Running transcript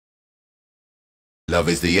Love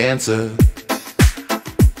is the answer.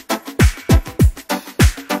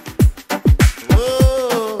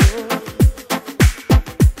 Oh,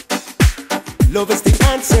 love is the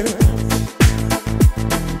answer.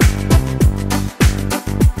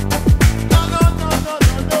 No, no, no, no,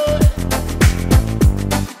 no, no.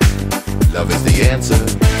 Love is the answer.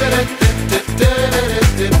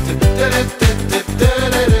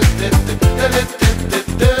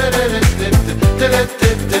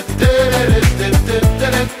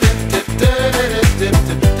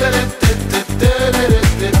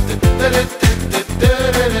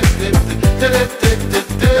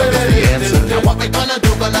 Now what we gonna do,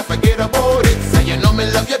 gonna forget about it. Say you know me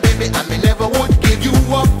love you, baby, and me never would give you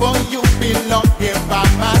up, for you belong here by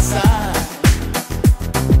my side.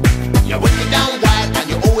 You're wicked down wild and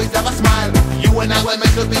you always have a smile. You and I were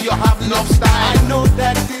meant to be, you have enough style. I know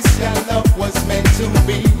that this your love was meant to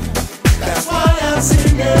be. That's why I'm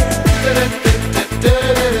singing.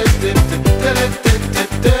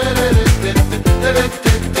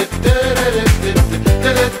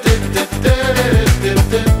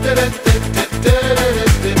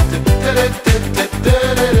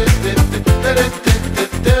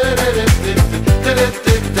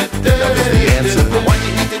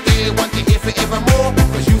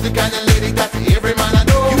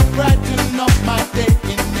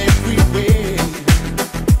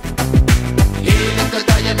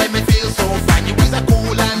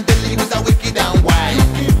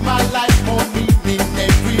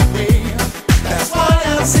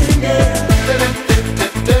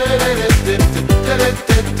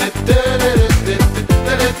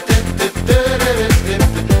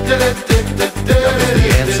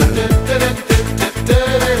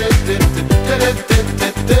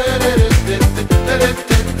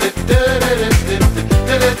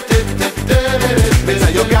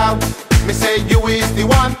 Me say you is the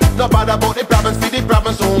one. No bother about the problems, see the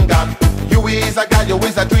problems soon gone. You is a guy, you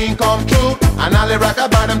is a dream come true. And all the rock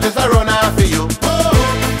about them just a run after you. Oh,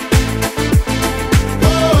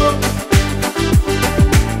 oh,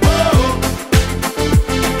 oh,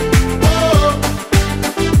 oh.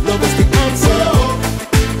 Love is the answer.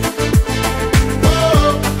 Oh,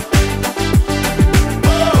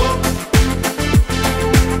 oh,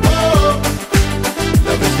 oh.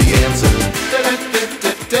 Love is the answer.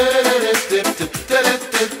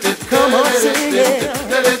 Come on, sing it.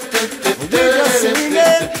 We're gonna sing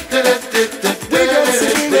it. We're gonna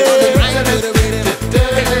sing it.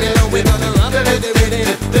 We're gonna rock to the rhythm.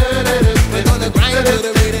 We're gonna grind to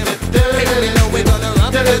the rhythm. We're gonna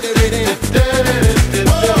rock to the rhythm.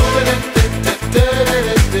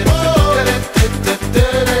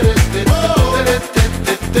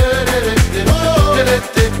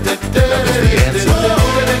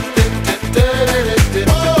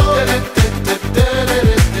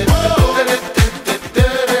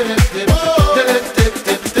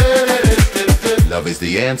 Love is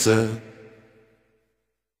the answer.